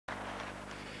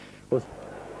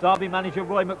Derby manager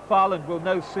Roy McFarland will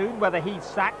know soon whether he's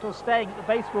sacked or staying at the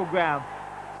baseball ground.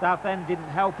 Southend didn't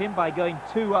help him by going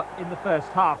 2 up in the first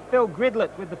half. Phil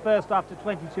Gridelet with the first after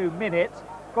 22 minutes.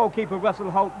 Goalkeeper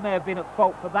Russell Holt may have been at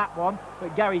fault for that one,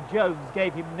 but Gary Jones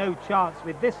gave him no chance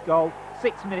with this goal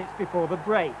 6 minutes before the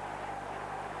break.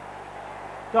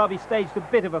 Derby staged a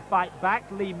bit of a fight back,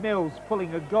 Lee Mills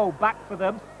pulling a goal back for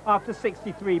them after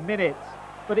 63 minutes.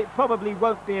 But it probably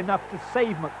won't be enough to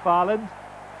save McFarland.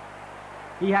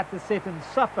 He had to sit and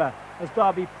suffer as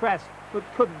Derby pressed but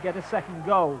couldn't get a second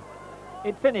goal.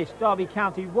 It finished Derby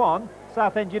County 1,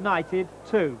 Southend United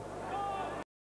 2.